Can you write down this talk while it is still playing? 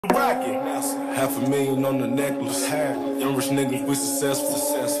bracket. $500,000 on the necklace. Young rich niggas, we successful.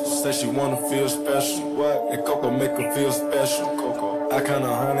 Say she wanna feel special. And Coco make her feel special. I kinda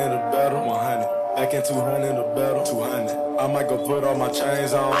 100 or better. 100. Back in 200 or better. 200. I might go put all my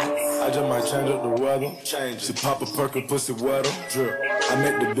chains on. I just might change up the weather. She pop a perk and pussy wetter. Drip. I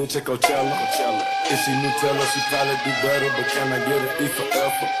make the bitch at Coachella. If she Nutella, she probably do better. But can I get an E for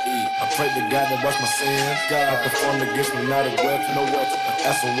effort? I pray to God to watch my sins. I perform against me, not a weapon. No weapon.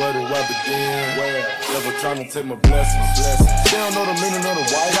 Ask them where do I begin? Never trying to take my blessings. They don't know the meaning of the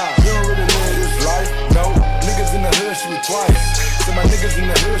white. You don't really live this life. No. Niggas in the hood shoot twice. So my niggas in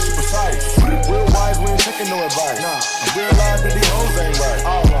the hood shoot precise. Real wise, we ain't taking no advice. I realize that these hoes ain't right.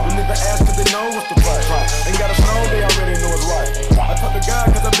 We need to ask cause they know what's the price. Ain't gotta snow, they already know it's right. I talk to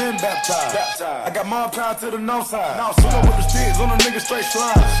God cause I been baptized. I got mom tied to the north side. Swim up with the sticks on a nigga straight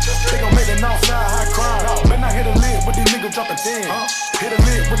slime. They gon' make the north side high crime. Man, I hit a lid with these niggas dropping 10. Hit a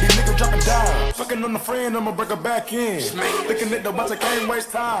lid with these niggas dropping dimes. Fucking on the friend, I'ma break her back in. Thinking that the watch, I can't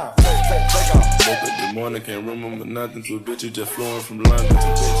waste time. Take off. Woke up this morning, can't remember nothing. Two bitches just flowing from London.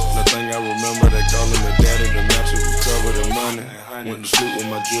 Nothing I remember, they calling me daddy. The match was covered in money. Went to sleep with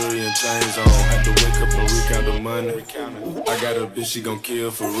my jewelry and chains on. Had to wake up and recount the money. I got a bitch, she gon'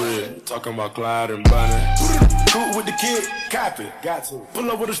 kill for real. Talking about Clyde and Bunny. Cool with the kid, copy. Got to. Pull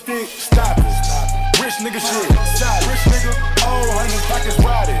up with a stick, stop it. Rich nigga shit, shot it. Rich nigga, old hundred pockets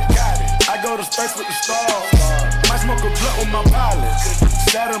rotted. Got it. I go to space with the stars. Might smoke a blunt with my pilot.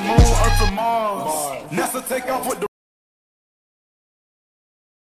 Saturn, Moon, Earth, and Mars. NASA take off with the